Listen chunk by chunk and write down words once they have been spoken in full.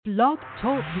Blog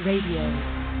Talk Radio.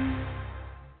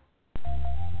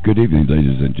 Good evening,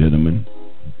 ladies and gentlemen.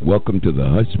 Welcome to the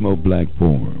Hushmo Black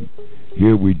Forum.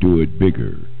 Here we do it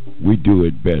bigger, we do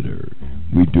it better,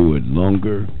 we do it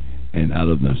longer, and out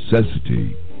of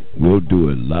necessity, we'll do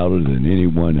it louder than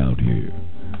anyone out here.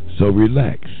 So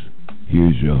relax.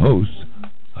 Here's your host,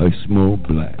 Hushmo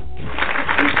Black.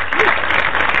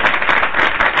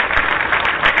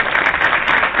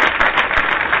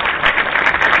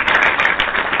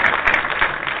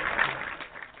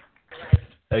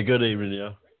 Hey, good evening,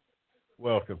 y'all.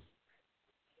 Welcome.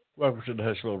 Welcome to the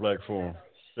Hushmo Black Forum.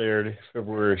 Saturday,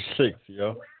 February 6th,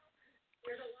 y'all.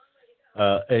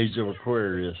 Age of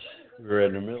Aquarius. We're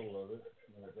in the middle of it.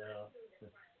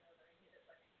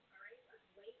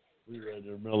 We're in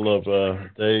the middle of the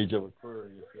Age of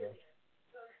Aquarius, y'all.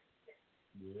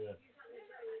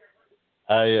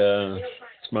 Yeah.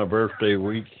 It's my birthday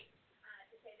week.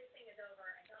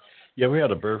 Yeah, we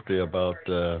had a birthday about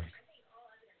a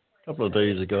couple of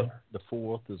days ago. The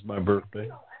 4th is my birthday.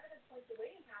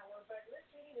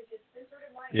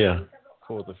 Yeah,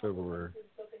 4th of February.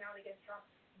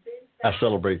 I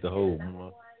celebrate the whole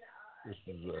month. This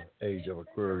is the Age of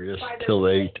Aquarius till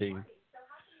the 18th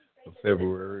of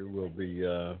February. We'll be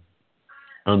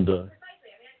under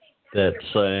that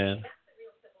sign.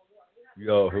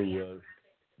 Y'all who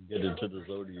get into the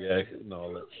zodiac and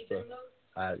all that stuff.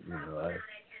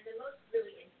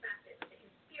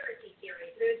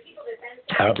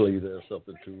 I believe there's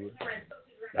something to it.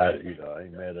 I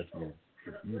ain't mad at you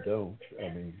if you don't. I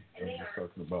mean, I'm just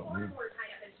talking about me.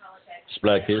 It's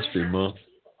Black History Month,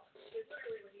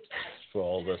 for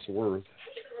all that's worth.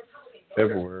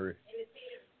 February.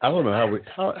 I don't know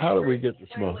how did we get this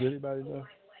month? Anybody know?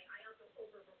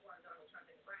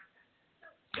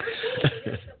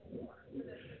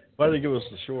 Why did they give us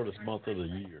the shortest month of the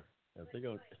year? I think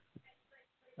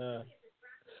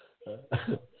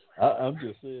I'm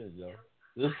just saying, y'all.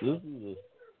 This is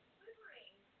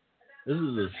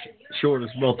the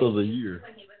shortest month of the year.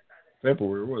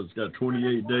 February, it's got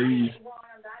 28 days.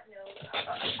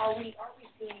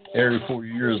 Every 4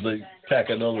 years they tack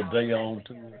another day on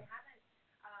to it.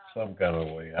 Some kind of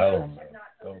way. I don't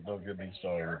know. Don't get me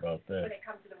started about that.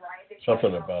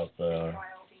 Something about the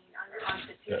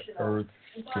Earth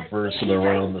traversing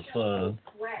around the sun.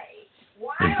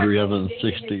 And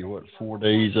 360, 4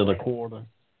 days and a quarter.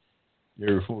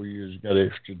 Every 4 years you got an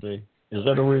extra day. Is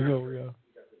that a ring over, y'all?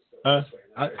 Huh?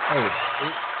 I don't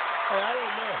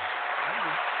know.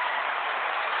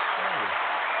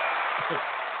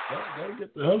 Gotta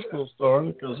get the Hushmo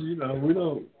started because we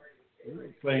don't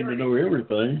claim to know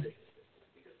everything.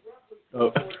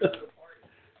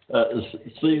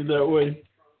 It seems that way.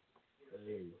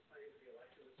 Hey,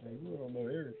 we don't know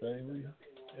everything.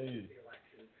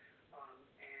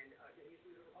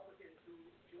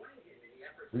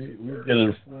 We get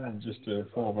informed just to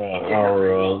inform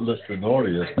our listening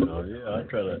audience now. Yeah, I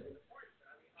try to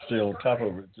stay on top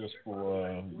of it just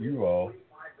for you all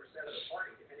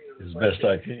as best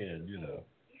I can.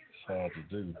 It's hard to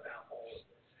do.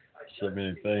 So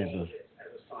many things,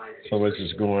 so much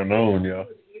is going on, y'all.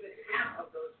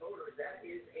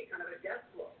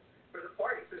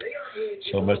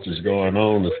 So much is going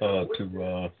on.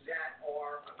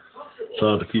 It's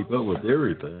hard to keep up with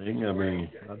everything. I mean,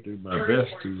 I do my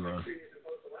best to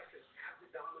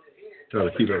try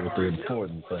to keep up with the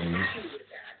important things.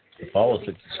 The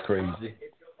politics is crazy.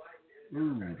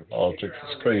 The politics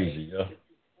is crazy, yeah.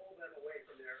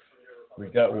 We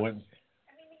got one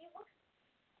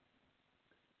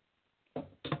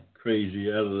crazy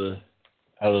out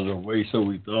of the way, so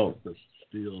we thought, but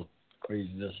still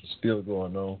craziness is still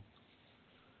going on.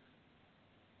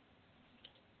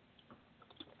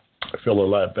 I feel a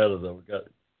lot better though. We got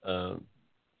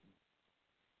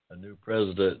a new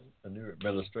president, a new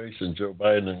administration, Joe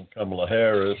Biden and Kamala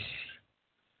Harris,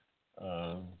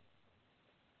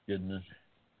 getting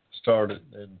started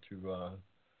into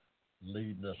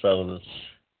leading us out of this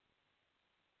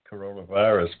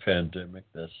coronavirus pandemic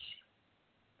that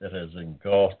has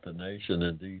engulfed the nation,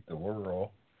 indeed the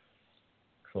world,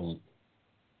 for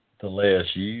the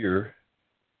last year,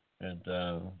 and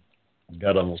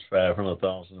got almost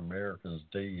 500,000 Americans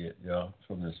dead, y'all,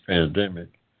 from this pandemic.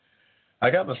 I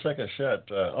got my second shot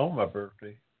on my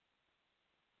birthday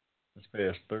this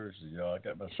past Thursday, y'all. I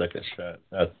got my second shot.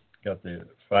 I got the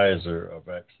Pfizer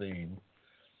vaccine.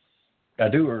 I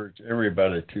do urge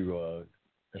everybody to,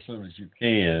 as soon as you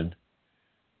can,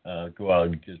 go out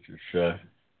and get your shot.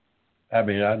 I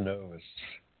mean, I know it's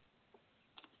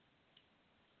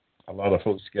a lot of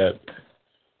folks got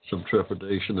some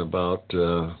trepidation about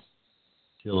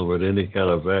dealing with any kind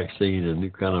of vaccine and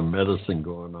new kind of medicine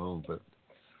going on, but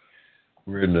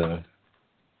we're in the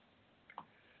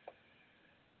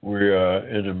we're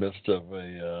in the midst of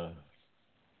a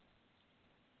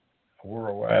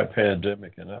worldwide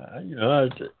pandemic, and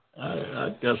I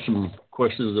got some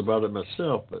questions about it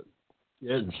myself, but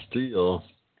yet and still,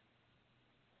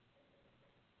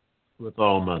 with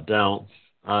all my doubts,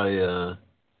 I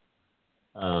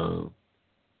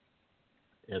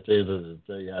at the end of the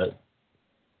day, I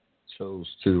chose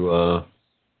to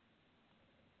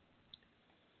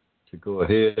go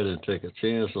ahead and take a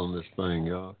chance on this thing,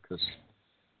 y'all. Because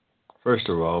first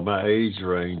of all, my age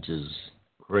range is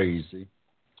crazy,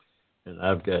 and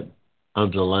I've got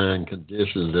underlying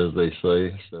conditions, as they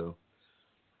say. So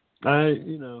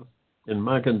in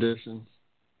my condition,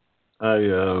 I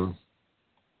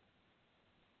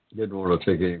didn't want to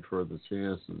take any further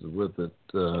chances with it.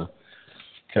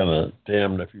 Kind of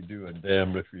damned if you do and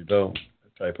damned if you don't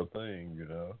type of thing,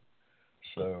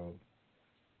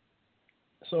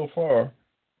 So far,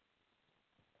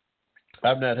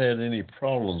 I've not had any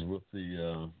problems with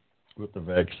the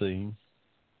vaccine.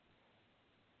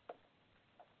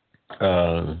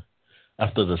 After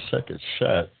the second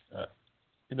shot,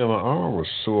 my arm was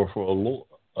sore for a little,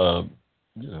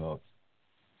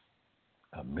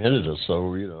 a minute or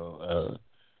so.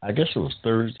 I guess it was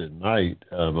Thursday night.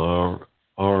 My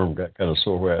arm got kind of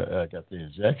sore where I got the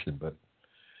injection, but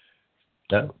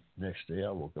that next day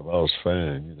I woke up, I was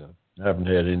fine. I haven't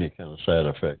had any kind of side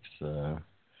effects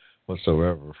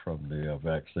whatsoever from the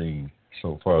vaccine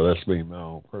so far. That's been my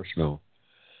own personal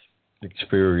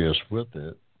experience with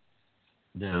it.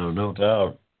 Now, no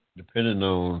doubt, depending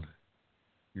on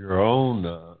your own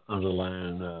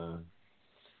underlying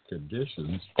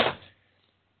conditions,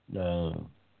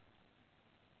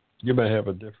 you may have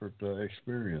a different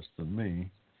experience than me.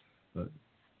 But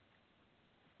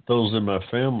those in my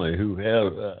family who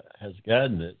has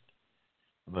gotten it,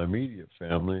 my immediate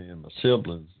family and my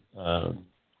siblings,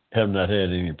 have not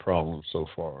had any problems so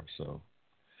far. So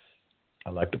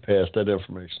I'd like to pass that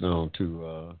information on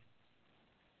to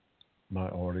my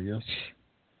audience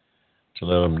to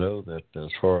let them know that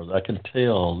as far as I can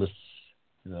tell, this,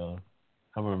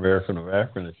 I'm an American of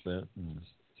African descent and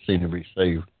seem to be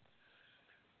safe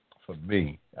for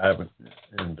me. I haven't,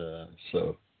 and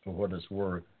so for what it's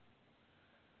worth,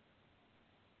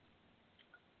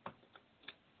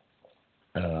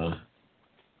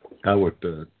 I would,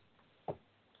 in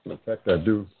fact, I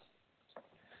do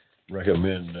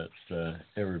recommend that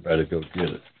everybody go get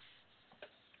it.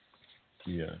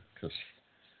 Yeah, because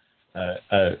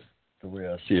the way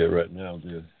I see it right now,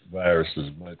 the virus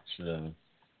is much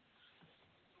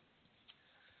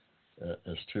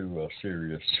is too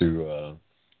serious to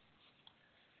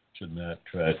not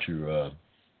try to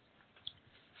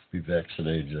be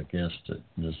vaccinated against it.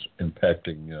 And it's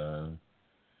impacting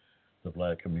the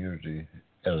black community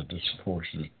at a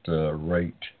disproportionate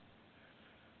rate,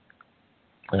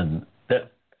 and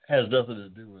that has nothing to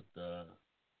do with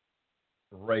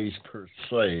race per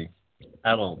se,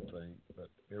 I don't think, but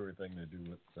everything to do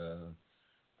with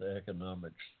the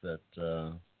economics that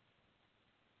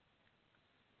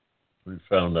we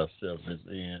found ourselves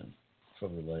in for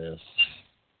the last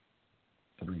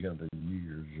 300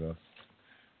 years.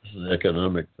 This is an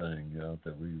economic thing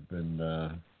that we've been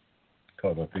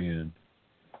caught up in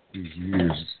these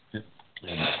years. And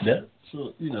that,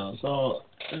 it's all,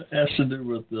 it has to do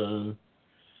with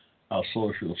our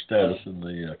social status in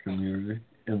the community,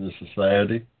 in the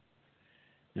society.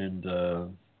 And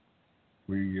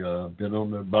we've been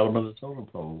on the bottom of the totem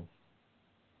pole.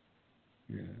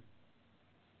 Yeah.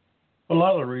 A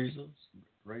lot of reasons,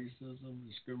 racism,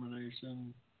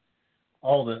 discrimination,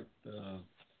 all that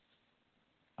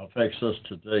affects us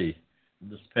today.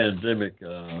 This pandemic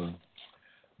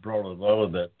brought a lot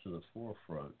of that to the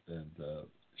forefront and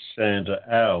shined an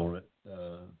eye on it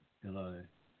in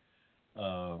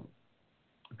a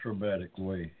dramatic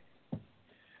way.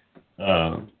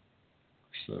 So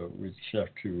we just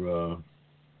have to.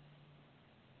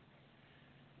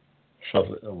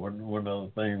 One other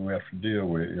thing we have to deal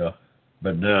with.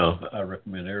 But now I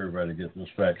recommend everybody get this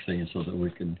vaccine so that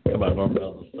we can come out on the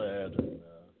other side and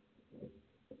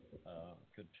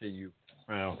continue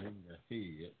plowing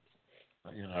ahead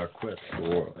in our quest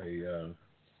for a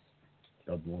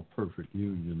more perfect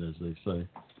union, as they say,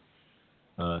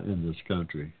 in this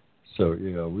country. So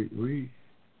yeah, we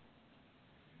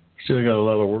still got a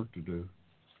lot of work to do.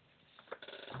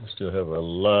 We still have a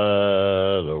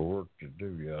lot of work to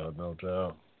do, y'all, no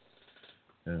doubt.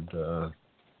 And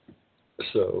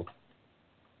so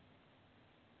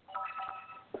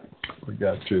we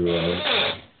got to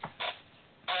survive it.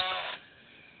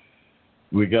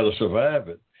 We got to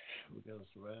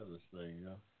survive this thing,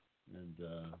 And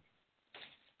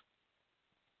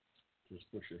just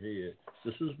push ahead.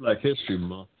 This is Black History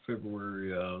Month.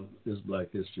 February is Black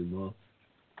History Month.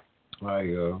 I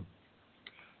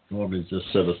normally just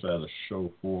set aside a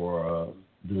show for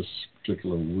this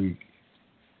particular week,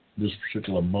 this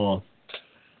particular month.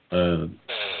 So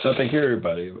I think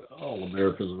everybody, all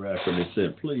Americans are after, they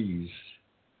said, please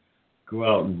go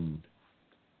out and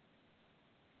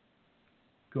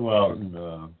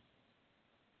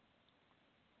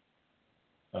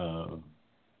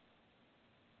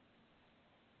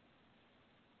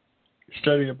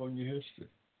study up on your history.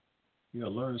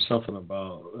 Learn something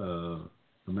about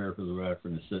Americans of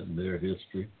African descent and their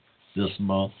history this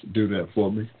month. Do that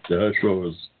for me. The Hushmo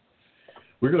is.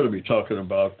 We're going to be talking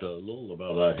about a little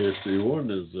about our history. One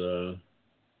is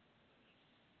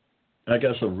I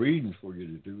got some reading for you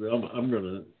to do. I'm going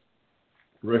to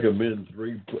recommend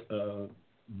 3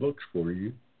 books for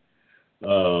you.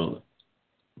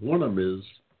 One of them is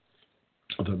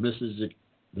The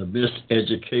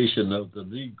Miseducation of the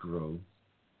Negro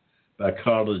by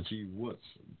Carter G.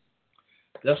 Woodson.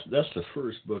 That's the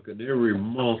first book, and every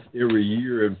month, every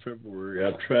year in February,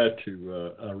 I try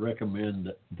to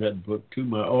recommend that book to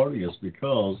my audience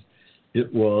because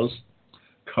it was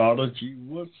Carter G.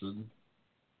 Woodson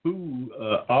who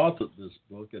authored this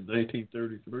book in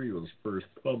 1933. It was first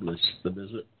published, The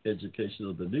Miseducation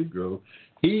of the Negro.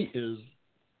 He is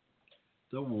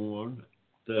the one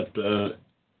that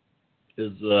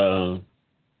is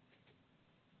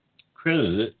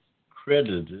credited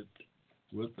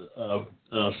with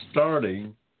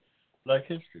starting Black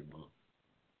History Month.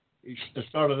 It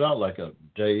started out like a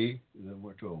day, and then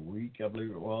went to a week, I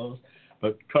believe it was.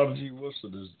 But Carter G.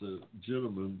 Woodson is the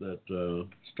gentleman that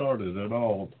started it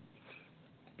all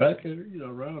back in,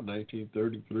 around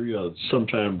 1933,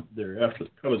 sometime thereafter.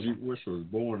 Carter G. Woodson was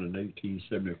born in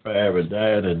 1875 and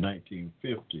died in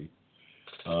 1950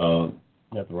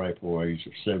 at the ripe age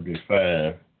of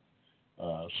 75.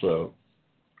 So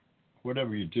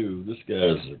whatever you do, this guy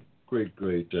is a great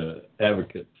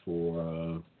advocate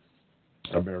for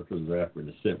Americans of African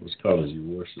descent. Was Carter G.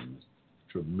 Woodson.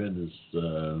 Tremendous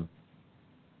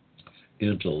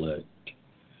intellect.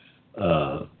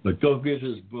 But go get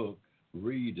his book,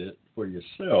 read it for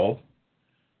yourself.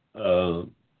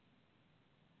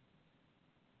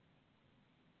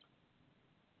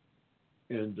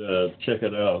 And check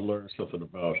it out, learn something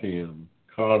about him.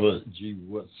 Carter G.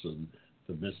 Woodson,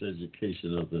 The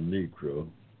Miseducation of the Negro.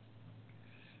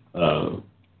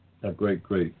 A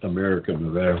great American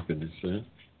of African descent.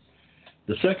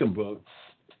 The second book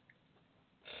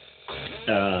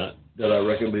that I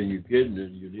recommend you getting,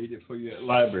 and you need it for your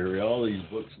library, all these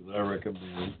books that I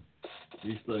recommend,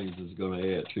 these things is going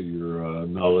to add to your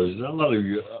knowledge. And a lot of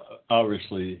you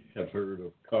obviously have heard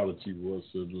of Carter G.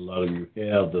 Woodson. A lot of you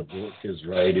have the book, his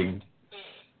writing.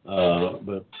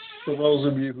 But for those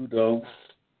of you who don't,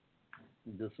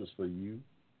 this is for you.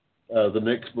 The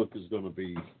next book is going to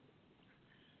be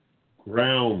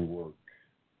Groundwork.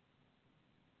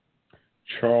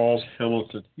 Charles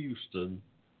Hamilton Houston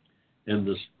and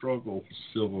the Struggle for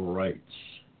Civil Rights.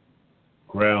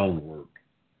 Groundwork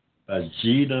by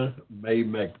Gina May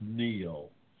McNeil.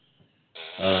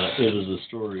 It is a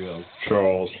story of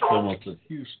Charles Hamilton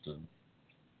Houston.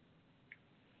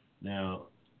 Now,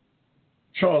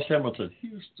 Charles Hamilton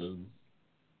Houston,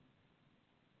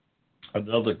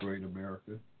 another great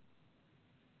American,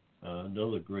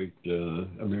 another great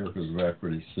American of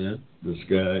African descent. This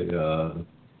guy,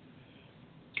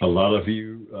 a lot of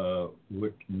you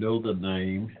would know the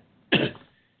name.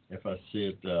 If I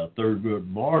said Thurgood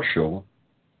Marshall,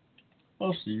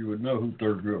 most of you would know who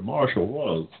Thurgood Marshall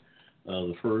was,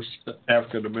 the first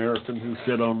African American who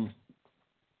sat on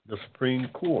the Supreme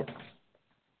Court.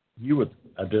 You would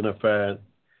identify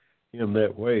him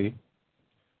that way.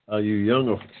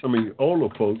 Some of you older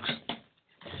folks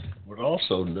would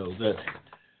also know that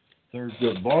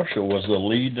Thurgood Marshall was the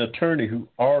lead attorney who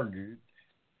argued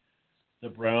the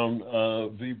Brown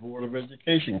v. Board of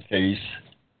Education case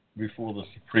before the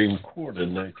Supreme Court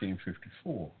in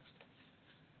 1954.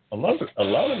 A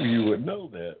lot of you would know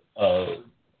that.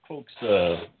 Folks,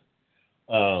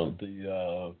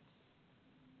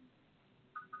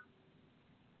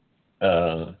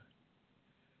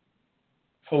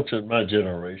 folks in my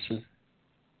generation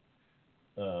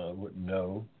would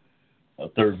know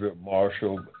Thurgood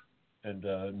Marshall and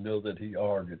know that he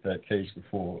argued that case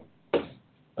before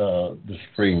the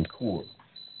Supreme Court.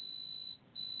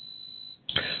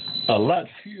 A lot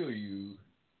few of you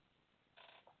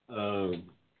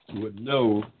would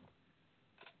know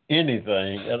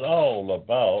anything at all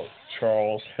about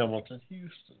Charles Hamilton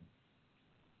Houston.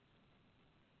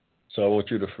 So I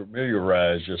want you to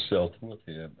familiarize yourself with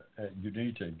him. You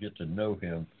need to get to know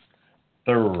him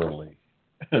thoroughly.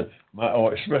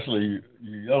 Especially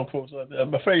you young folks out there.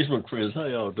 My Facebook friends, how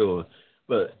y'all doing?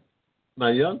 But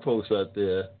my young folks out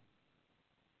there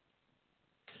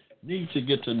need to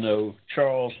get to know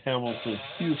Charles Hamilton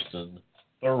Houston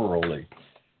thoroughly.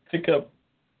 Pick up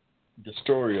the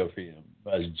story of him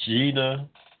by Gina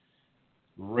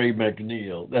Ray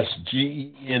McNeil. That's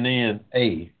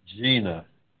Genna.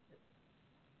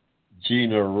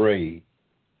 Gina Ray,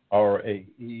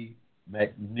 Rae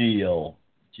McNeil.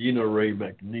 Gina Ray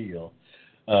McNeil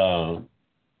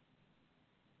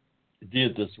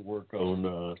did this work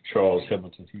on Charles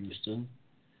Hamilton Houston.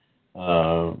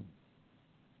 A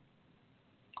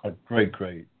great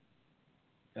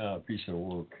piece of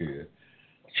work here.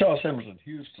 Charles Hamilton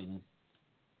Houston,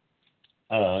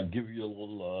 give you a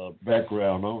little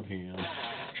background on him.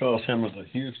 Charles Hamilton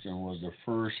Houston was the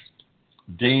first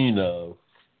dean of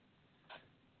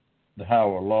the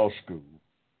Howard Law School.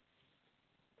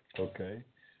 Okay.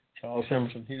 Charles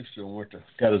Hamilton Houston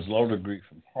got his law degree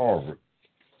from Harvard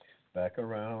back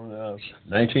around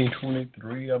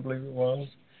 1923, I believe it was.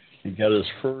 He got his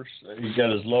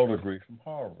law degree from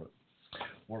Harvard.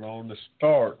 Went on to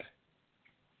start,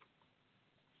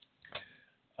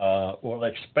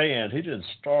 expand. He didn't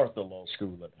start the law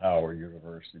school at Howard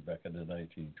University back in the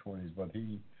 1920s, but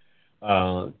he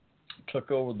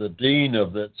took over the dean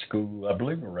of that school, I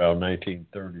believe around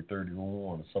 1930,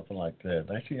 31, something like that.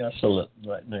 Actually, I saw it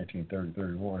like 1930,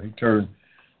 31. He turned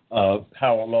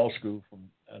Howard Law School from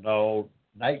an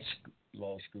all-night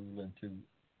law school into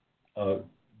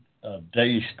a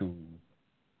day school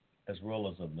as well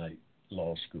as a night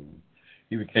law school.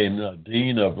 He became the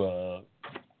dean of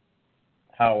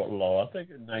Howard Law, I think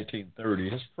in 1930.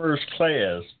 His first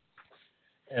class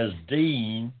as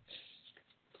dean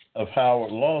of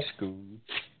Howard Law School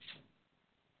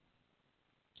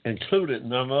included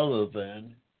none other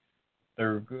than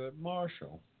Thurgood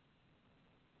Marshall.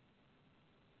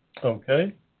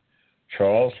 Okay?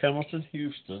 Charles Hamilton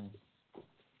Houston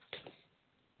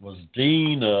was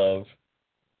dean of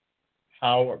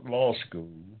Howard Law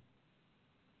School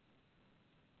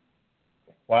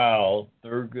while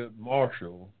Thurgood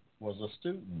Marshall was a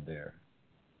student there.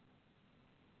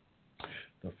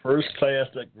 The first class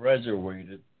that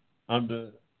graduated under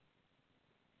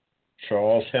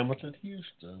Charles Hamilton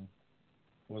Houston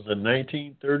was in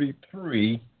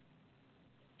 1933,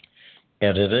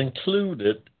 and it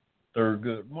included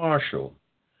Thurgood Marshall.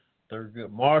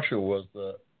 Thurgood Marshall was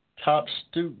the top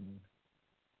student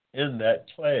in that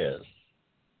class.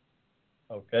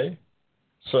 Okay?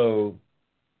 So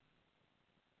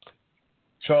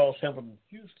Charles Hamilton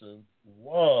Houston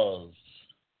was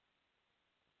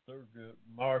Thurgood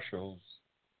Marshall's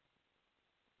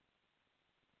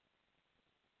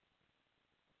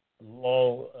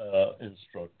law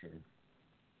instructor.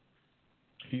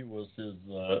 He was his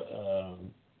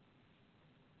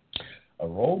a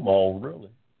role model,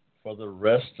 really, for the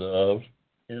rest of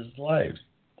his life,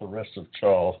 the rest of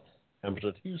Charles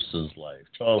Hamilton Houston's life.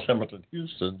 Charles Hamilton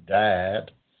Houston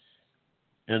died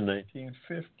in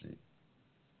 1950,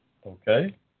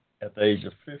 okay? At the age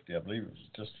of 50, I believe it was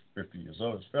just 50 years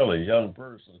old. It's a fairly young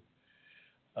person.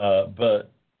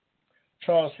 But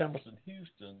Charles Hamilton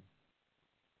Houston,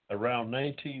 around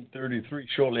 1933,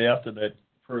 shortly after that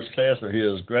first class of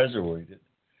his graduated,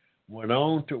 went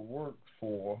on to work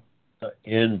for the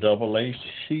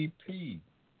NAACP.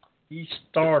 He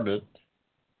started,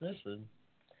 listen,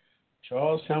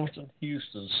 Charles Hamilton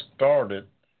Houston started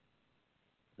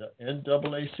the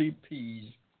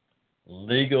NAACP's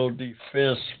Legal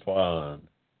Defense Fund,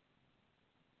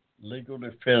 Legal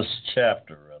Defense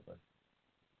Chapter, rather.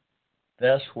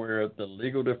 That's where the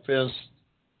legal defense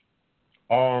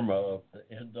arm of the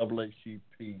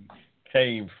NAACP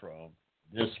came from.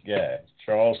 This guy,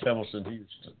 Charles Hamilton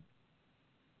Houston,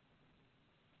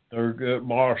 Thurgood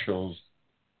Marshall's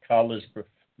college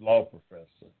law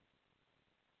professor.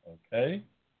 Okay,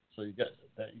 so you got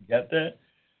that. You got that.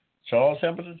 Charles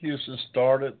Hamilton Houston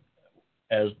started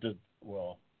as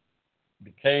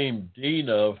became dean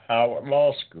of Howard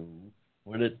Law School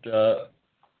when it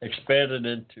expanded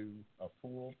into a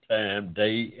full-time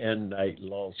day and night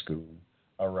law school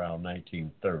around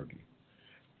 1930.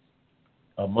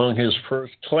 Among his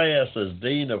first class as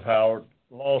dean of Howard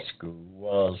Law School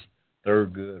was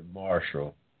Thurgood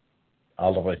Marshall.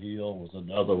 Oliver Hill was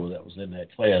another one that was in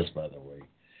that class, by the way.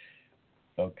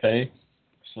 Okay,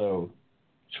 so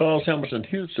Charles Hamilton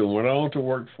Houston went on to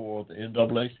work for the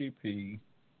NAACP,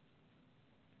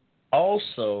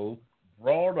 also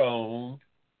brought on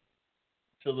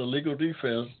to the legal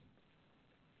defense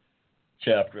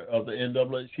chapter of the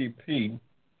NAACP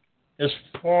his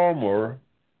former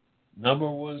number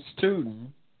one student,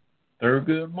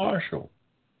 Thurgood Marshall.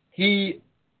 He,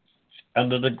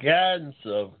 under the guidance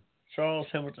of Charles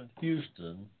Hamilton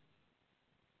Houston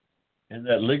and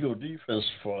that legal defense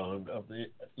fund of the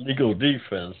legal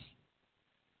defense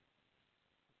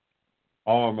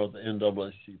arm of the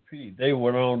NAACP, they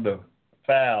went on to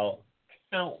file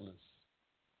countless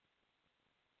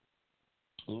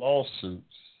lawsuits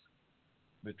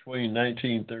between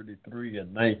 1933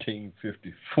 and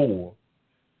 1954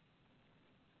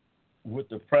 with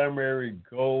the primary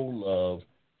goal of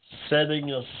setting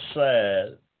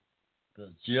aside the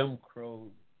Jim Crow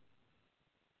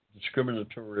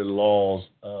discriminatory laws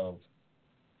of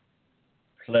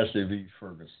Plessy v.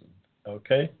 Ferguson.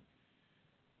 Okay?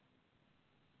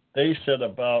 They set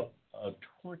about a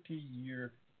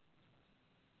 20-year,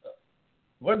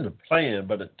 wasn't a plan,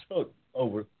 but it took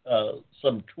over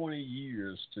some 20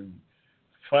 years to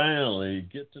finally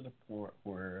get to the point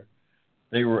where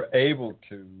they were able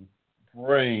to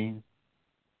bring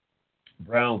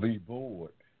Brown v.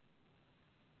 Board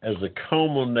as a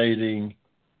culminating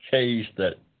case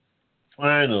that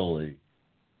finally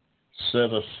set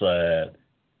aside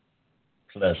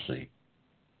Plessy.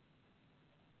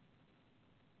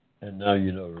 And now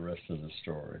you know the rest of the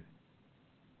story.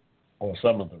 Or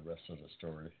some of the rest of the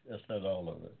story. That's not all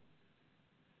of it.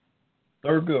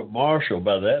 Thurgood Marshall,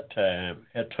 by that time,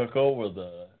 had took over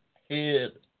the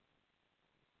head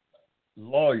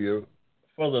lawyer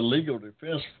for the Legal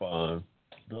Defense Fund,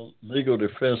 the Legal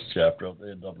Defense chapter of the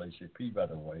NAACP, by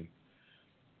the way,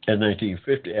 in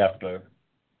 1950 after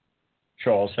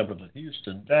Charles Hamilton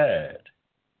Houston died.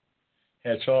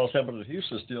 Had Charles Hamilton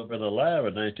Houston still been alive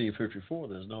in 1954,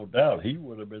 there's no doubt he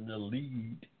would have been the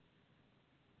lead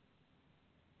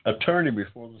attorney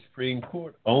before the Supreme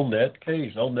Court on that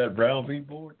case, on that Brown v.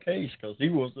 Board case, because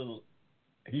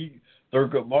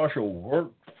Thurgood Marshall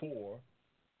worked for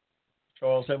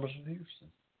Charles Hamilton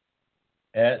Houston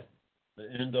at the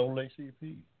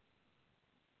NAACP.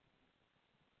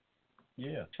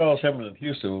 Yeah, Charles Hamilton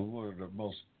Houston was one of the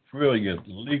most brilliant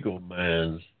legal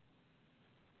minds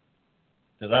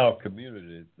that our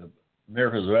community, the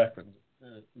Americans of African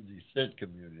descent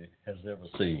community, has ever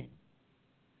seen.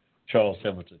 Charles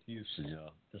Hamilton Houston,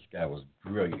 y'all, this guy was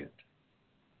brilliant.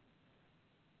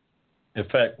 In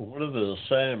fact, one of the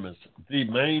assignments, the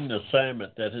main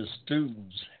assignment that his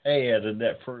students had in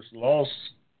that first law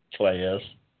class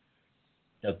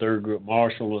that Thurgood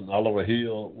Marshall and Oliver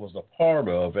Hill was a part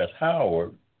of at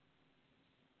Howard,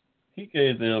 he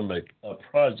gave them a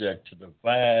project to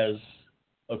devise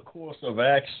a course of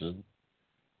action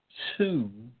to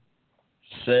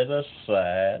set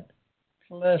aside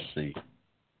Plessy.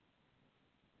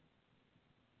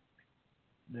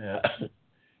 Now,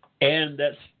 and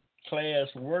that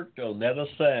class worked on that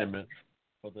assignment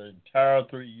for the entire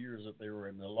 3 years that they were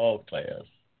in the law class.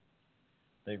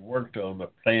 They worked on a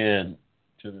plan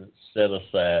to set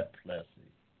aside Plessy.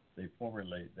 They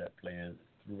formulated that plan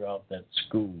throughout that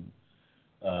school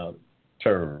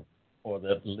term, or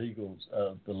that legal,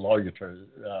 the lawyer term,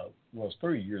 was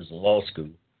 3 years of law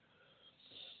school.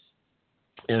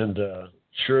 And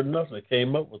sure enough, they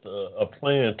came up with a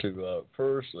plan to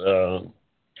first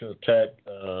to attack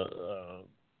the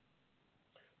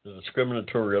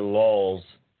discriminatory laws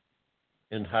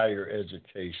in higher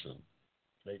education.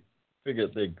 They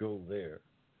figured they'd go there.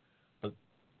 But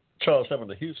Charles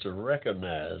Hamilton Houston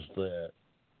recognized that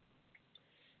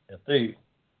if they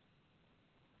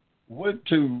went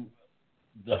to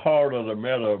the heart of the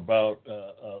matter about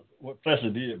what Plessy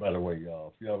did, by the way,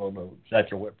 y'all, if y'all don't know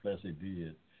exactly what Plessy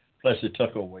did, Plessy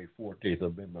took away 14th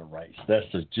Amendment rights. That's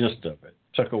the gist of it.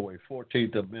 Took away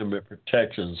 14th Amendment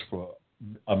protections for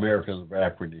Americans of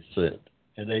African descent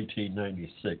in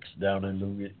 1896 down in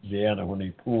Louisiana when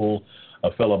he pulled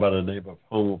a fellow by the name of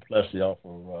Homer Plessy off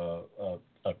of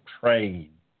a train,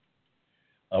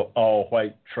 an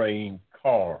all-white train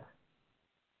car,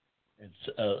 and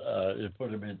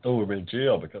threw him in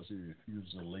jail because he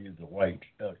refused to leave the white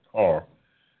car.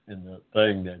 And the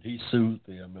thing that he sued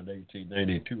them in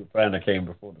 1892, it finally came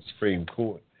before the Supreme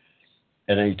Court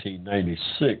in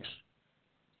 1896,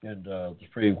 and the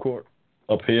Supreme Court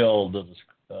upheld the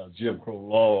Jim Crow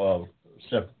law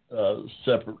of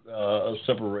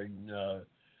separating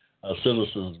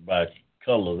citizens by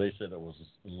color. They said it was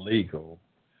illegal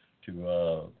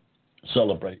to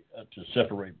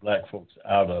separate black folks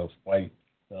out of white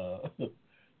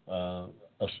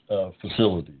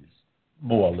facilities,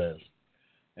 more or less.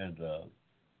 And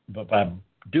but by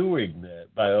doing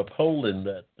that, by upholding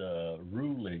that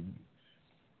ruling,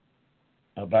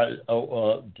 by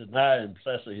denying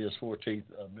Plessy his 14th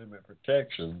Amendment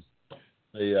protections,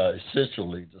 they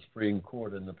essentially, the Supreme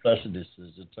Court in the Plessy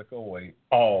decision took away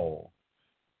all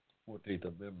 14th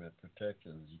Amendment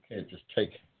protections. You can't just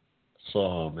take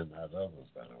some and not others,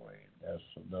 by the way. That's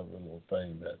another little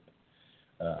thing that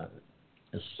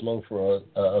is slow for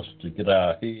us to get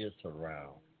our heads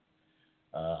around.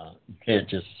 You can't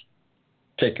just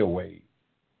take away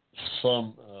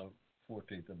some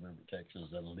 14th Amendment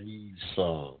protections and leave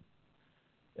some.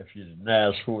 If you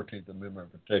deny 14th Amendment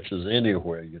protections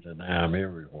anywhere, you deny them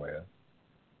everywhere.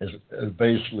 Is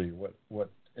basically what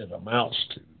it amounts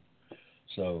to.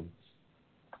 So,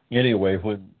 anyway,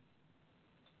 when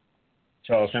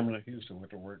Charles Hamilton Houston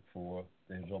went to work for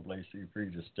the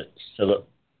NAACP to set up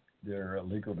their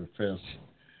legal defense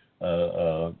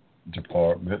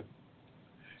department,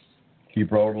 he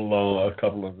brought along a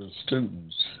couple of his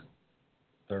students,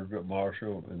 Thurgood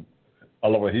Marshall and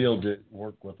Oliver Hill did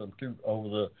work with them too.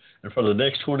 And for the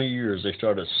next 20 years, they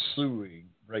started suing,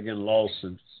 bringing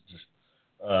lawsuits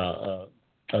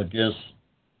against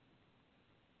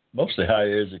mostly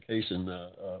higher education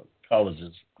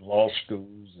colleges, law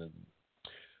schools, and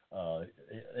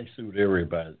they sued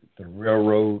everybody. The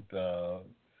railroad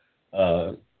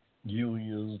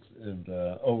unions, and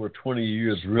over 20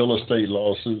 years, real estate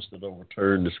lawsuits that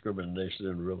overturned discrimination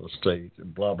in real estate,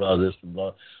 and blah, blah, this and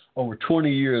blah. Over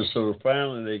 20 years, so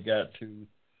finally they got to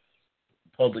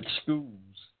public schools,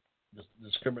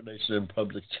 discrimination in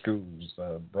public schools.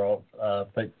 I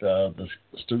think the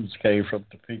students came from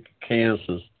Topeka,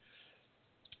 Kansas,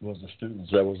 was the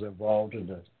students that was involved in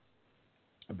the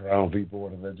Brown v.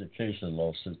 Board of Education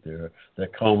lawsuit there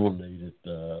that culminated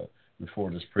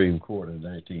before the Supreme Court in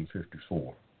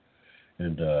 1954.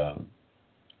 And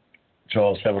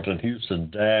Charles Hamilton Houston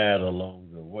died along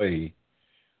the way,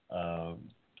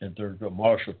 and Thurgood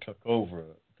Marshall took over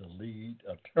the lead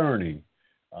attorney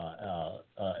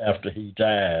after he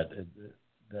died. And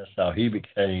that's how he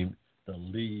became the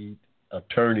lead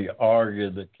attorney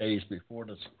arguing the case before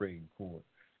the Supreme Court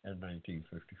in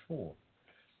 1954.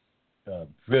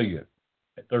 Brilliant.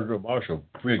 Thurgood Marshall,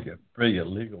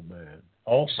 brilliant legal man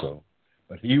also.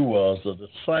 But he was a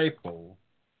disciple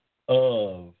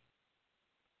of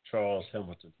Charles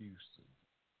Hamilton Houston.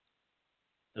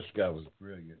 This guy was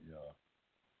brilliant, y'all.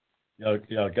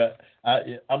 Y'all got.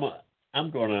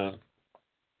 I'm gonna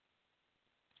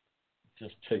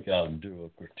just take out and do a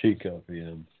critique of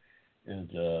him and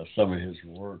some of his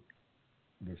work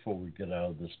before we get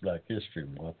out of this Black History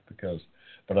Month,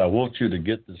 but I want you to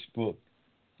get this book,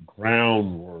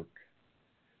 Groundwork,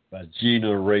 by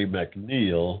Gina Ray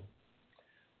McNeil,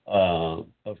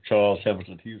 of Charles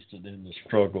Hamilton Houston in the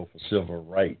Struggle for Civil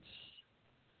Rights.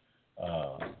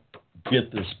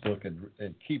 Get this book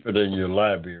and keep it in your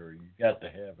library. You got to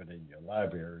have it in your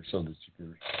library so that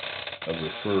you can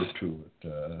refer to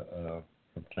it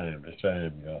from time to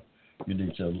time. You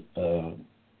need to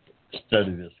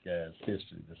study this guy's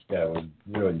history. This guy was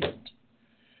brilliant.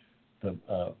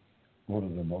 One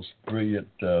of the most brilliant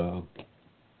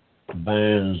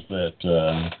bands that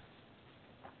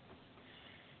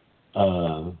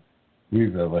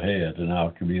we've ever had in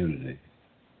our community.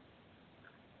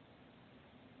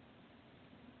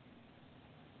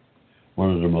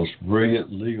 One of the most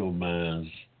brilliant legal minds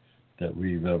that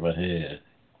we've ever had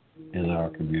in our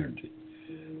community.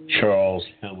 Charles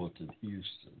Hamilton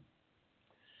Houston.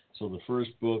 So the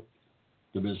first book,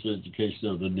 The Miseducation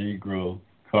of the Negro,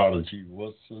 Carter G.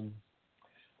 Woodson.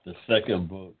 The second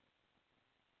book,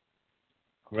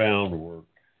 Groundwork,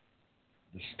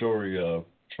 the story of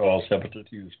Charles Hamilton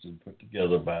Houston, put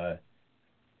together by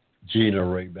Gina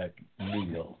Ray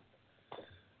McNeil.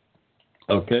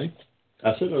 Okay?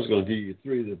 I said I was going to give you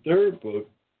three. The third book,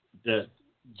 that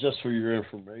just for your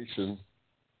information,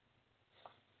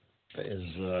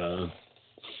 is,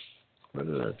 what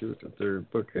did I do with the third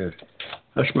book here?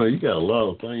 Hushmo, you got a lot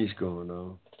of things going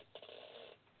on.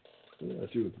 What did I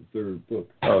do with the third book?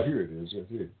 Oh, here it is, right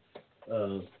here.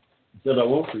 That I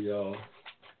want for y'all.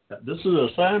 This is an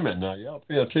assignment now. Y'all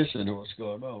pay attention to what's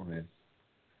going on here.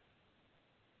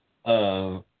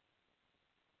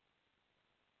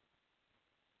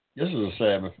 This is an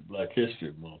assignment for Black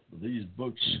History Month. These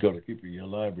books is going to keep in your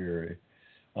library.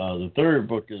 The third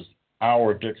book is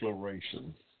Our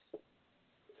Declaration.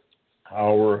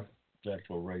 Our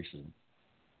Declaration.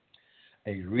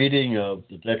 A reading of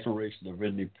the Declaration of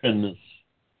Independence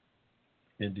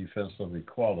in Defense of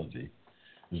Equality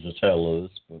is the title of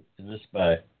this book. And it's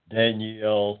by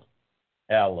Danielle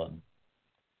Allen.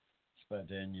 It's by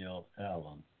Danielle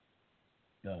Allen.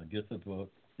 Get the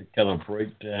book. It kind of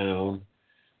breaks down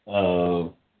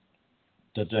the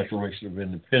Declaration of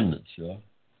Independence,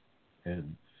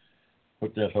 and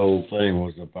what that whole thing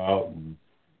was about, and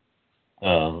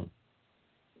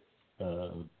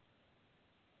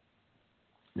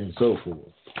so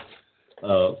forth.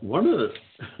 One of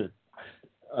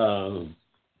the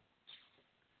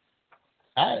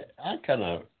I kind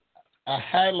of I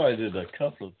highlighted a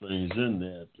couple of things in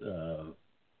that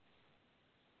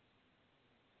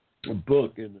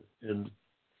book in an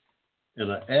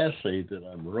essay that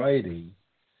I'm writing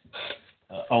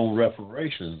on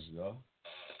reparations.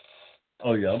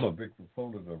 Oh yeah, I'm a big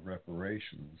proponent of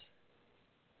reparations,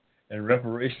 and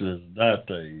reparations is not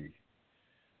a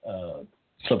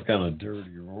some kind of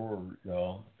dirty word,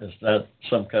 y'all. It's not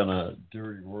some kind of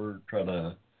dirty word trying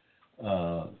to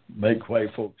make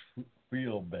white folks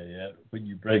feel bad when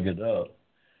you bring it up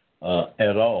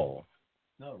at all.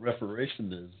 No,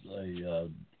 reparation is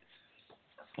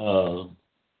a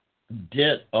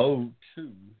debt owed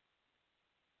to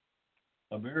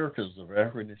Americans of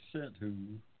African descent who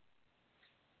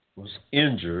was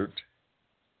injured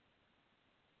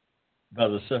by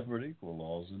the separate equal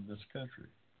laws in this country.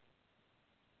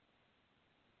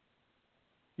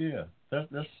 Yeah,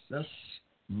 that's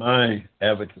my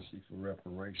advocacy for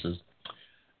reparations.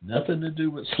 Nothing to do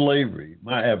with slavery.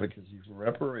 My advocacy for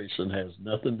reparation has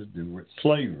nothing to do with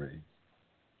slavery.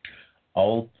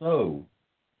 Although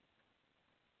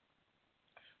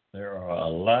there are a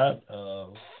lot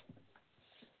of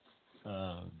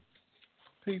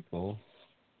people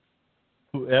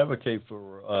who advocate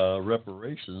for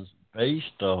reparations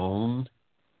based on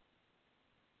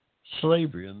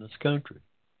slavery in this country.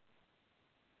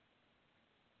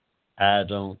 I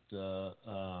don't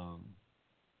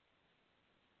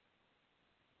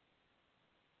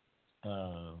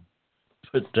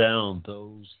put down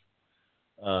those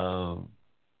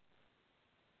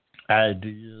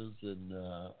ideas, and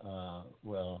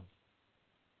well,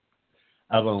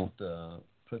 I don't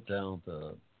put down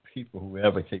the people who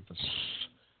advocate for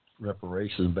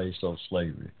reparations based on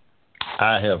slavery.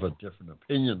 I have a different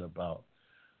opinion about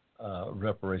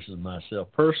reparations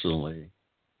myself personally,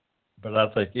 but I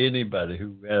think anybody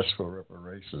who asks for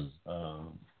reparations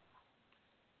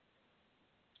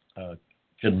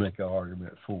can make an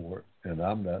argument for it, and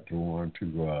I'm not the one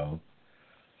to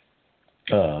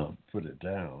put it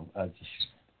down. I just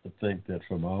think that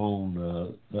from my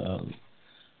own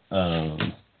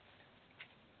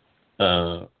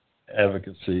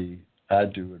advocacy, I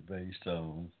do it based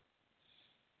on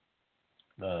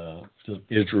the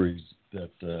injuries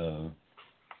that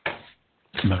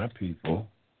my people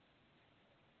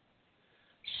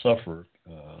suffered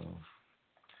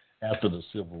after the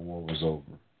Civil War was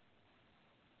over.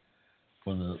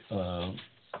 When the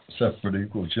separate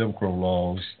equal Jim Crow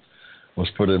laws was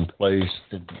put in place,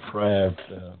 it deprived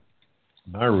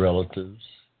my relatives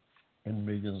and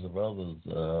millions of others,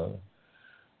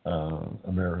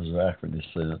 Americans of African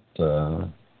descent,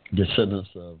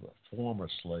 descendants of former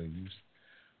slaves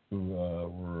who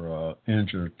were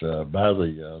injured by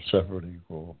the separate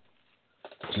equal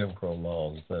Jim Crow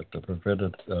laws that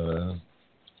prevented them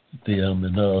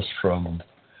and us from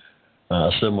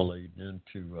assimilating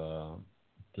into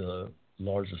the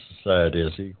larger society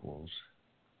as equals.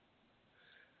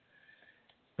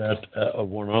 That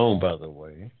went on, by the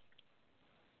way.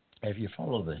 If you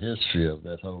follow the history of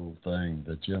that whole thing,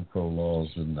 the Jim Crow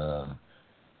laws, and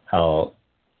how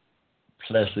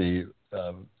Plessy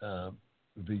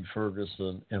v.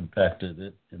 Ferguson impacted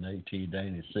it in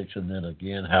 1896, and then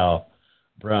again how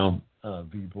Brown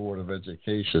v. Board of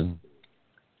Education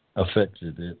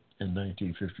affected it in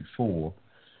 1954,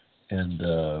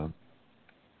 and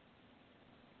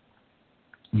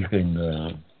you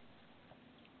can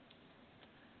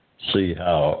see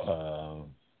how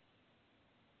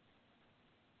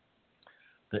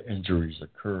the injuries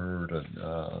occurred, and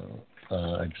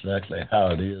exactly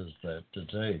how it is that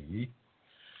today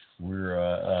we're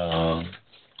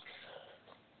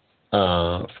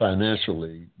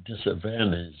financially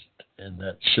disadvantaged, and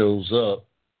that shows up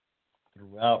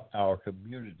throughout our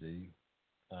community,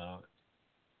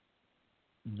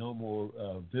 no more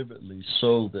vividly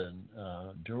so than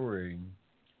during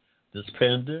this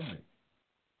pandemic.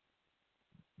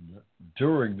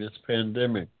 During this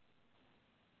pandemic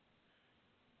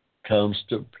comes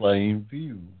to plain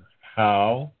view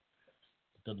how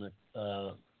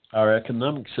our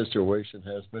economic situation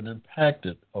has been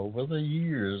impacted over the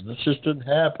years. This just didn't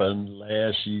happen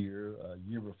last year,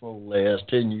 year before last,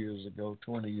 10 years ago,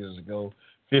 20 years ago,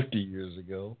 50 years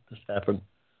ago. This happened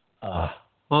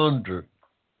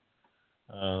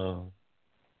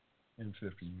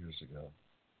 150 years ago.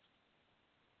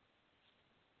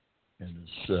 And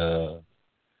it's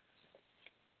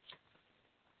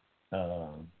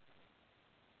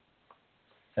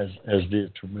has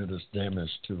did tremendous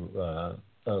damage to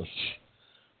us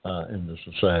in the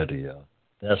society.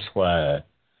 That's why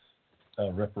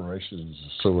reparations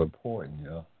is so important. You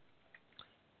know,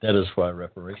 that is why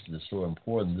reparations is so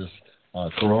important. This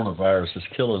coronavirus is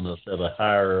killing us at a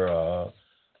higher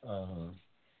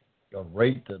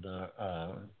rate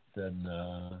than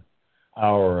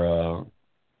our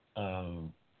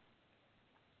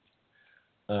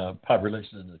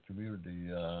population in the community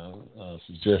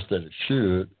suggests that it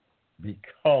should,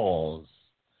 because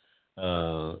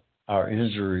our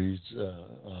injuries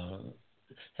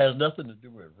has nothing to do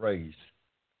with race.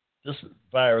 This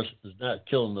virus is not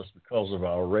killing us because of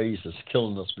our race. It's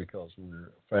killing us because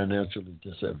we're financially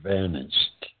disadvantaged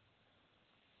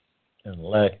and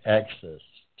lack access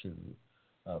to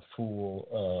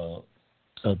full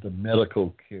the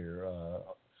medical care,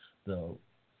 the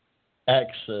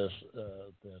access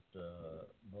that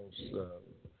most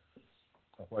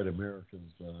white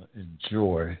Americans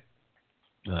enjoy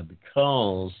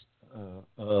because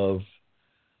of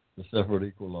the separate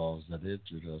equal laws that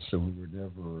injured us, and we were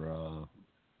never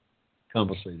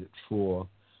compensated for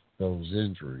those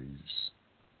injuries.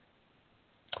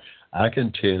 I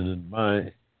contend in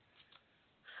my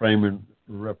framing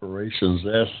reparations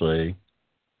essay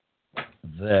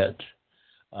that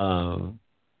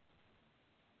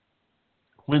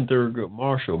when Thurgood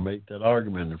Marshall made that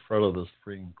argument in front of the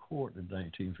Supreme Court in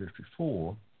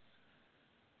 1954,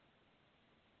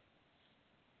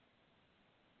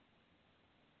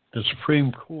 the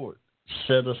Supreme Court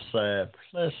set aside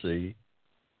Plessy,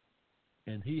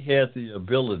 and he had the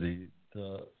ability,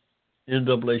 the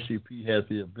NAACP had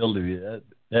the ability at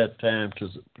that time to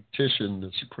petition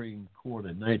the Supreme Court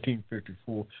in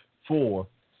 1954 for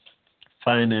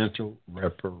financial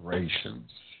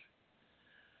reparations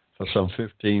for some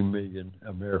 15 million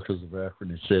Americans of African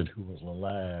descent who was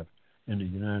alive in the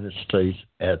United States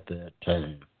at that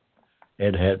time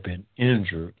and had been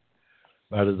injured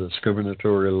by the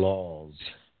discriminatory laws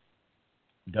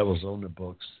that was on the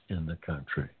books in the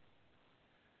country.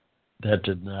 That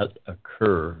did not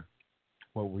occur.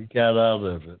 What we got out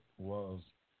of it was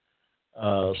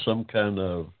some kind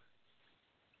of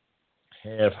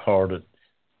half-hearted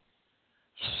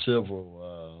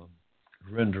civil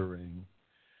rendering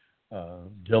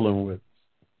dealing with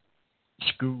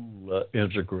school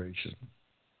integration.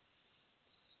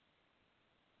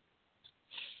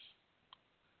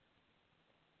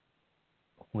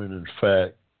 When in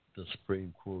fact the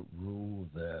Supreme Court ruled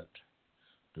that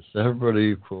the separate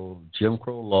equal Jim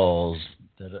Crow laws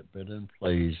that had been in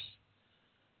place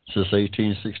since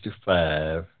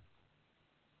 1865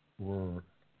 were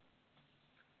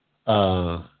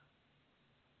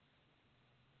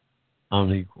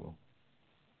unequal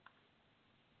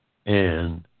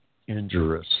and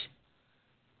injurious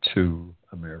to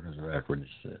Americans of African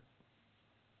descent.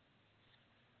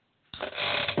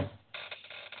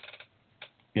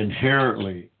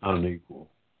 Inherently unequal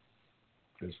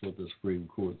is what the Supreme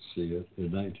Court said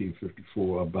in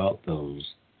 1954 about those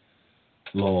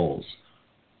laws.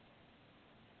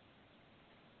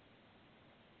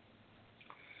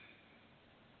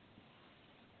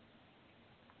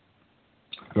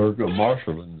 Thurgood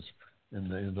Marshall in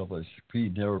the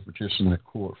NAACP never petitioned the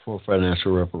court for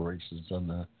financial reparations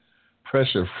under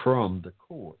pressure from the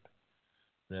court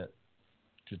that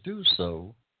to do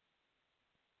so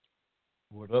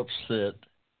would upset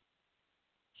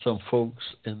some folks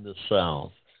in the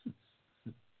South.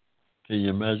 Can you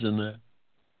imagine that?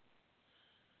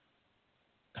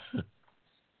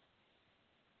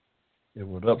 It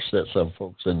would upset some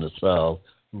folks in the South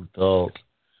who thought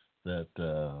that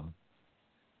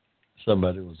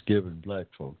somebody was giving black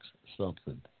folks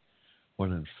something,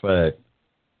 when in fact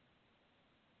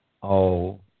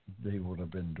all they would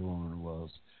have been doing was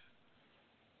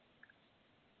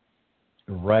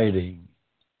righting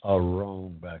a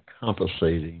wrong by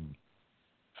compensating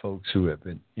folks who have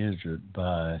been injured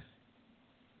by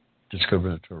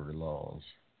discriminatory laws.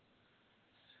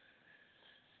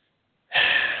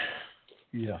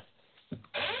 Yeah.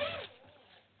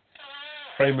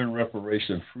 Framing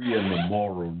Reparation Free and the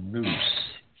Moral Noose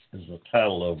is the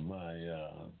title of my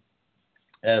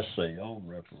essay on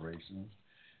reparations.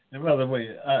 And by the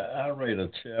way, I write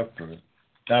a chapter.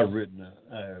 I have written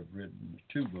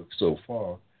 2 books so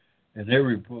far. And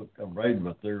every book, I'm writing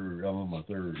my third, I'm on my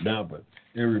third now, but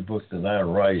every book that I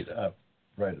write a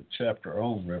chapter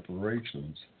on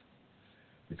reparations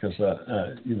because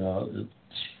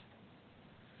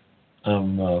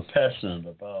I'm passionate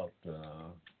about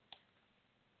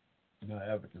my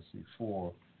advocacy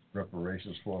for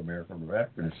reparations for Americans of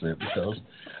African descent because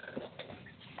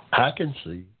I can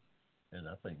see, and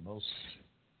I think most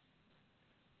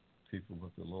people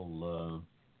with a little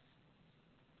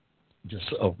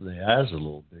just open their eyes a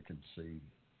little bit can see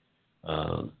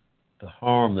the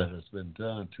harm that has been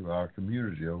done to our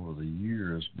community over the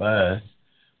years by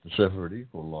the separate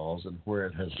equal laws and where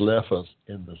it has left us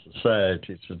in the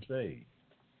society today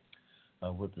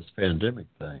with this pandemic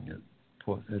thing.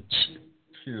 It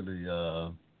clearly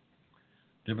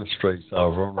demonstrates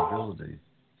our vulnerability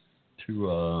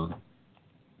to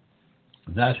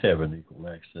not having equal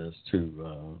access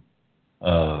to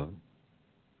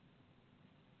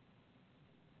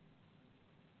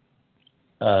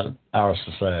our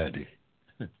society,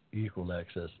 equal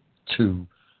access to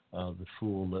the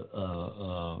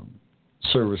full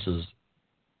services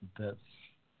that's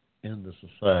in the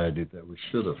society that we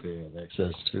should have had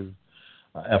access to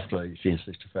after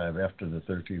 1865, after the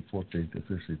 13th, 14th, and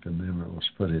 15th Amendment was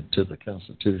put into the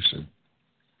Constitution.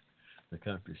 The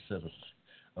country set us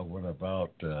what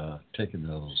about taking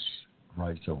those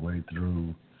rights away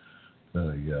through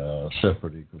the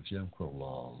separate equal Jim Crow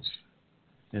laws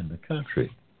in the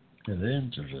country. It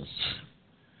injured us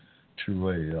to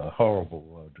a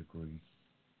horrible degree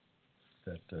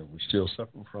that we're still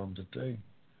suffering from today.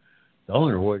 The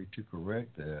only way to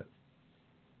correct that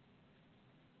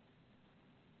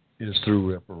is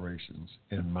through reparations.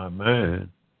 In my mind,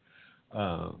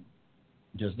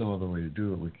 there's no other way to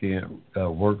do it. We can't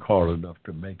work hard enough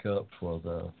to make up for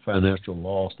the financial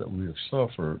loss that we have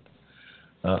suffered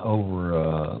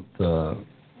over the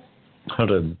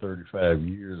 135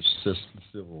 years since the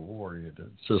Civil War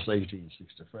ended, since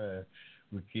 1865.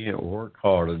 We can't work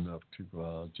hard enough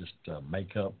to just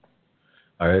make up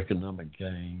our economic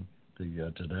gain,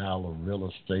 the denial of real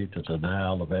estate, the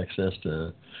denial of access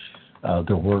to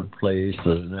the workplace,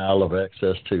 the denial of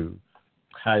access to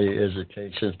higher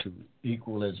education, to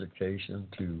equal education,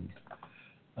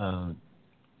 to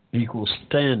equal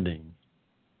standing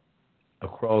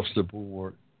across the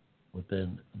board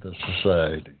within the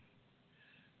society.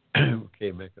 We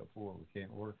can't make up for it. We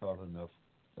can't work hard enough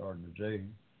starting today.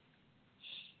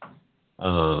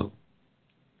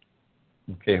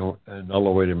 We can't, and the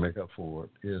only way to make up for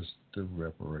it is through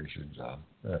reparations.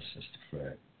 That's just a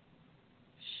fact.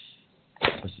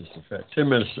 That's just a fact. 10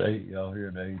 minutes to 8, y'all here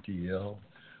in the ATL.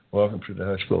 Welcome to the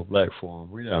Hushmo Black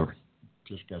Forum. We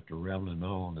just got to rambling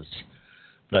on. It's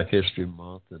Black History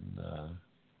Month, and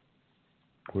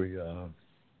we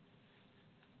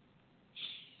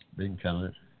been kind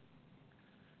of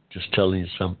just telling you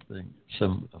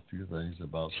a few things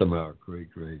about some of our great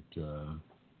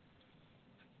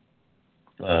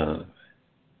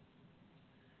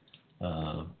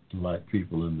black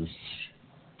people in this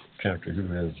country who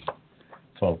has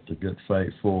fought the good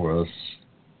fight for us.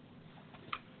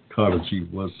 Carter G.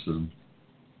 Woodson,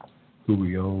 who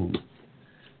we owe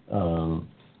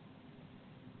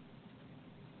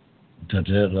the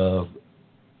debt of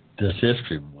this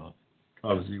history month.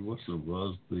 Carter G. Woodson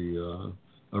was the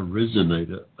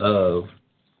originator of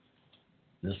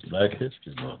this Black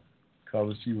History Month.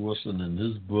 Carter G. Woodson, in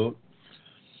his book,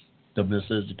 The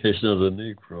Miseducation of the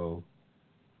Negro,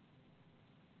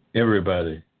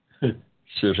 everybody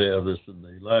should have this in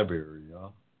their library,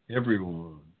 y'all.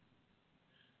 Everyone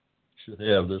should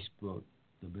have this book,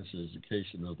 The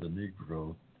Miseducation of the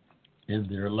Negro, in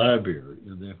their library,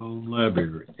 in their home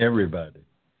library. Everybody.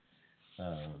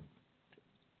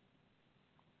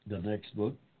 The next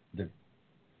book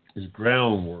is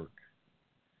Groundwork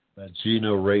by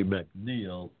Gina Ray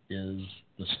McNeil, is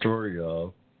the story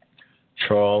of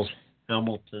Charles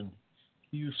Hamilton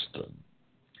Houston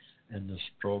and the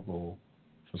struggle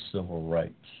for civil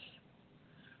rights.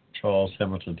 Charles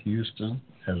Hamilton Houston,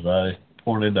 as I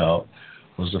pointed out,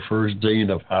 was the first dean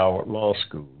of Howard Law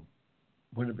School.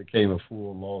 When it became a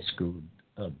full law school,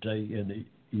 a day in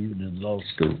the evening law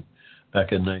school,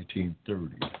 back in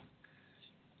 1930.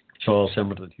 Charles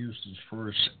Hamilton Houston's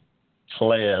first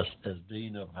class as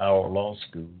dean of Howard Law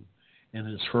School, and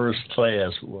his first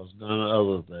class was none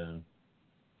other than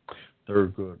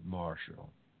Thurgood Marshall,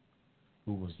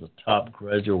 who was the top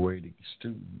graduating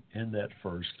student in that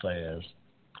first class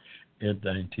in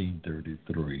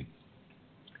 1933.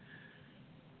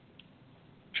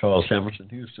 Charles Hamilton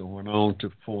Houston went on to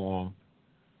form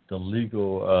the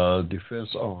legal defense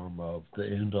arm of the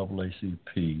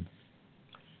NAACP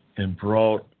and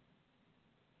brought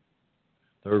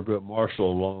Thurgood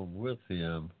Marshall along with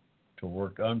him to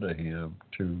work under him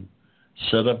to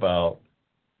set about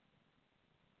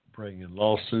bringing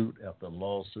lawsuit after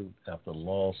lawsuit after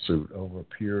lawsuit over a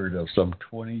period of some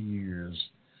 20 years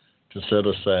to set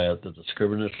aside the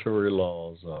discriminatory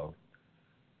laws of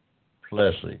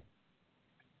Plessy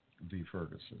v.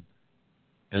 Ferguson.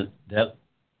 And that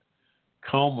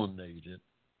culminated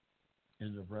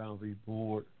in the Brown v.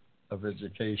 Board of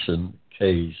Education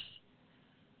case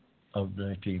of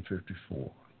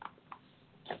 1954.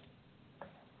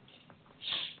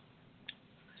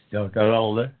 Y'all got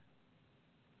all that?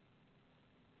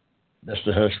 That's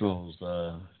the Hushmo's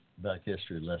Black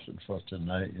History lesson for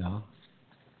tonight, y'all.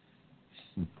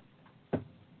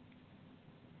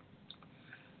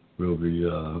 We'll be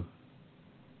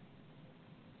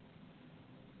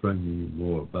bringing you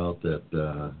more about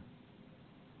that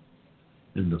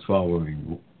in the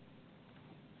following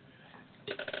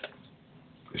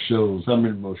shows. How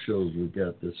many more shows we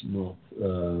got this month?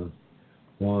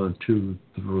 1, 2,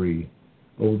 3.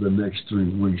 Over the next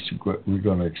 3 weeks, we're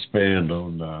going to expand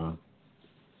on.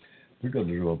 We're going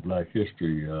to do a Black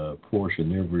History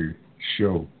portion every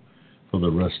show for the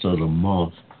rest of the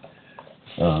month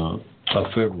of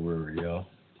February, y'all.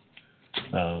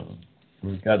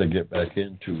 We've got to get back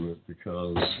into it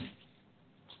because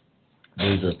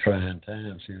these are trying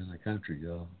times here in the country,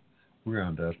 y'all. We're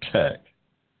under attack.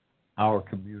 Our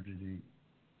community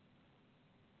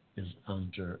is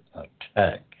under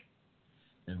attack.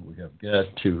 And we have got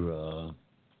to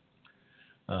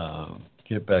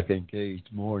get back engaged,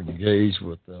 more engaged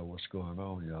with what's going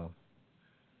on, y'all.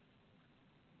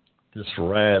 This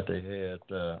riot they had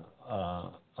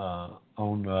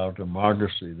on our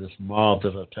democracy, this mob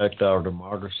that attacked our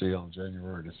democracy on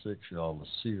January the 6th, y'all, was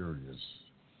serious.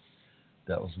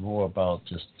 That was more about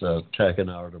just attacking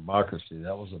our democracy.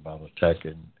 That was about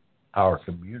attacking our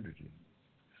community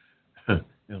in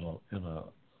a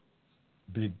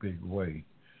big, big way.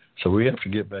 So we have to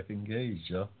get back engaged,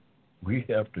 y'all. We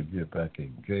have to get back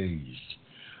engaged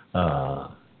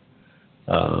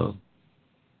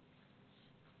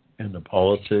in the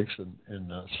politics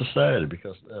and society,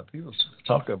 because people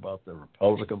talk about the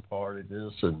Republican Party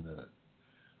this and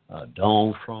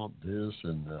Donald Trump this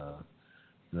and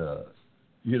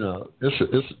this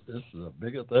is a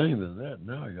bigger thing than that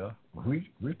now, y'all.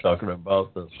 We're talking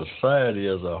about the society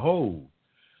as a whole.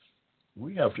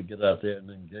 We have to get out there and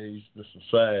engage the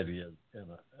society as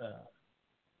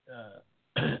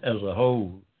a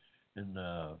whole and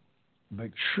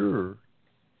make sure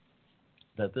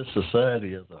that this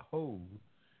society as a whole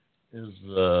is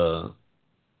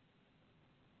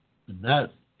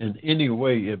not in any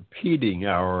way impeding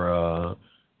our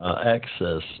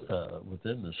access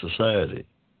within the society,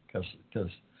 because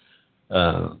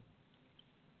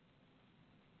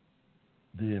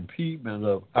the impediment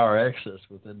of our access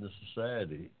within the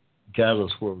society got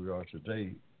us where we are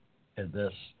today, and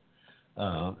that's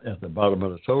at the bottom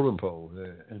of the totem pole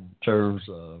in terms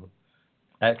of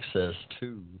access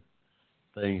to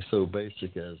things so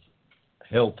basic as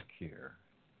health care.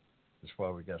 That's why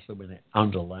we got so many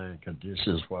underlying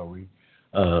conditions, why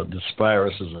this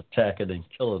virus is attacking and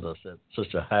killing us at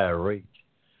such a high rate,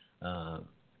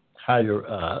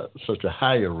 such a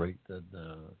higher rate than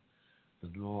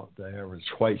the average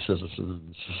white citizen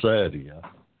in society.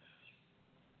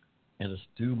 And it's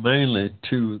due mainly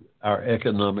to our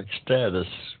economic status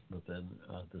within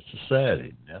the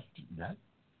society. That's not,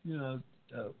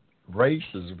 race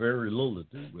has very little to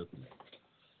do with it.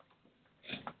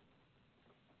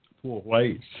 Poor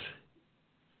whites,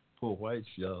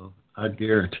 y'all, I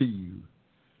guarantee you,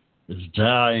 is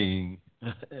dying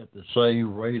at the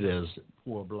same rate as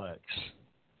poor blacks.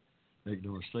 Make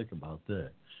no mistake about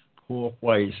that. Poor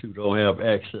whites who don't have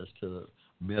access to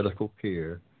medical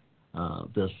care,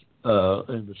 that's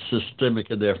and the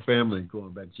systemic in their family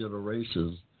going back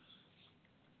generations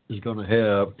is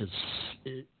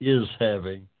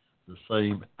having the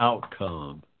same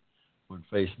outcome when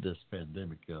facing this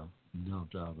pandemic, no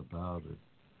doubt about it.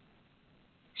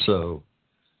 So,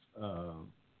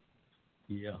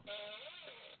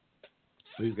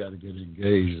 we've got to get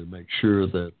engaged and make sure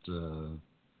that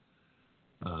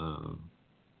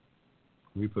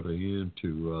we put an end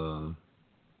to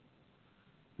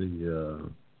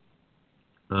the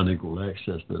unequal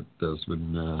access that's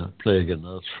been plaguing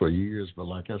us for years. But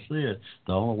like I said,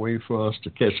 the only way for us to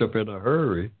catch up in a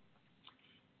hurry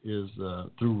is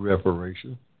through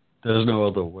reparation. There's no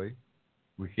other way.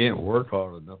 We can't work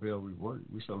hard enough.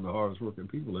 We're some of the hardest working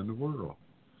people in the world.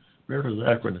 America's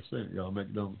African descent, y'all,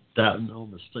 make no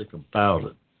mistake about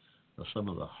it, are some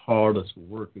of the hardest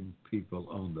working people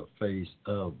on the face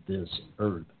of this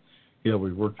earth. Yeah,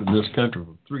 we worked in this country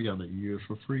for 300 years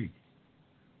for free.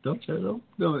 Don't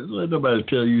let nobody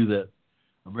tell you that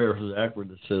America's African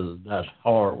descent is not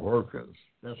hard workers.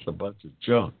 That's a bunch of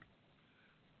junk.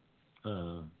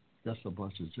 That's a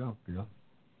bunch of junk, yeah.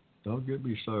 Don't get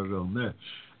me started on that.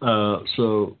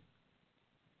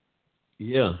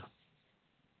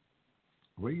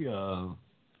 We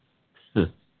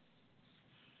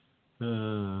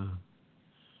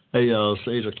hey y'all, it's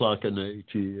 8 o'clock in the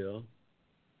ATL.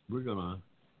 We're gonna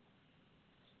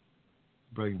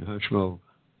bring the Hushmo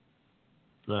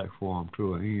Black Forum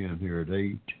to an end here at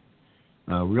 8.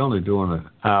 We're only doing an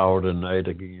hour tonight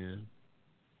again.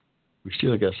 We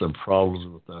still got some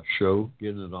problems with our show,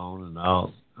 getting it on and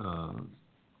out.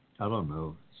 I don't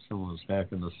know. Someone's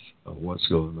hacking us or what's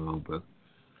going on, but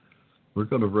we're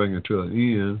going to bring it to an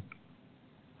end.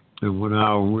 In 1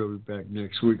 hour, we'll be back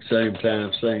next week, same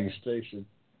time, same station.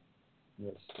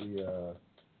 Let's see,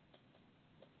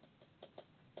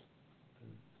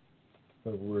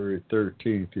 February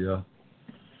 13th, yeah.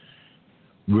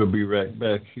 We'll be right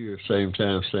back here, same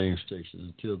time, same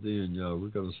station. Until then, y'all, we're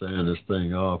going to sign this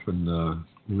thing off, and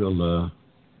we'll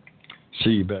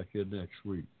see you back here next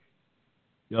week.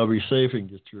 Y'all be safe and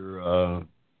get your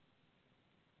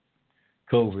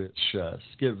COVID shots.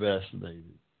 Get vaccinated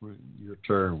when your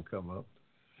term come up.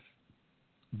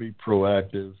 Be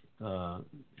proactive.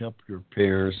 Help your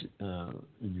parents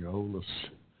and your oldest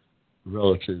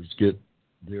relatives get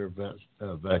their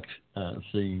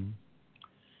vaccine.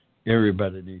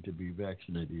 Everybody needs to be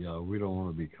vaccinated, y'all. We don't want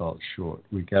to be caught short.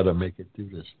 We got to make it through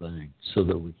this thing so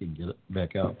that we can get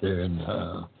back out there and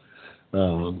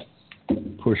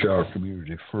push our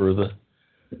community further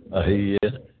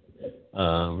ahead.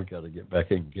 We got to get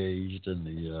back engaged in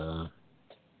the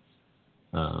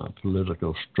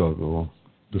political struggle,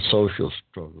 the social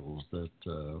struggles that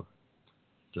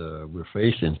we're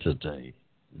facing today.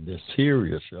 They're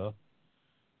serious, y'all.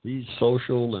 These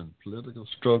social and political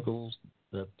struggles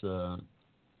that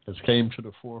has came to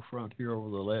the forefront here over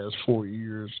the last 4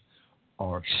 years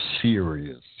are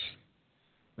serious.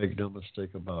 Make no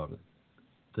mistake about it.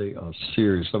 They are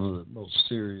serious. Some of the most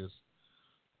serious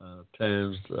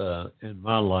times in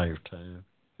my lifetime.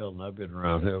 Hell, and I've been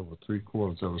around here over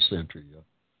 3/4 of a century. Y'all.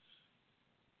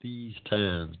 These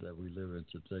times that we live in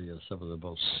today are some of the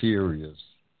most serious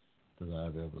that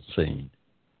I've ever seen.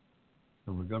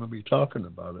 And we're going to be talking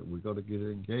about it. We're going to get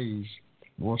engaged,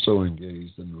 more so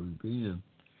engaged than we've been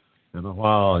in a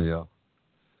while, y'all.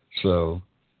 So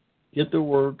get the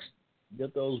works,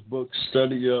 get those books,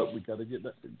 study up. We got to get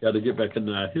back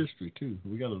into our history too.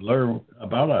 We got to learn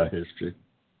about our history.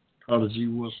 Carter G.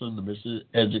 Woodson, The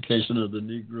Miseducation of the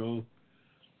Negro,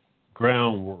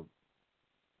 Groundwork.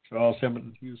 Charles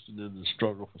Hamilton Houston and the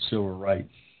Struggle for Civil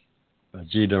Rights by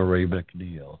Gina Ray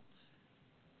McNeil.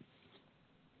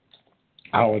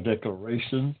 Our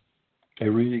Declaration, a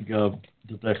reading of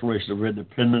the Declaration of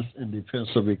Independence in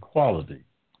Defense of Equality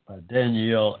by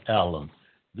Danielle Allen.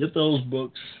 Get those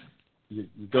books. You're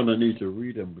going to need to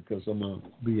read them because I'm going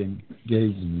to be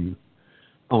engaging you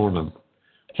on them.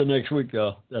 Till next week,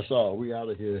 y'all. That's all. We out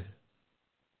of here.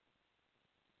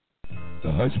 The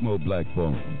Hushmo Black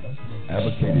Forum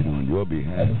advocated on your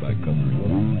behalf by covering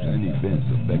news and events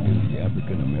affecting the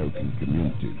African American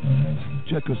community.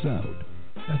 Check us out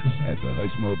at the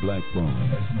Hushmo Black Forum,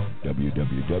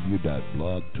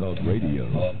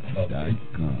 www.blogtalkradio.com.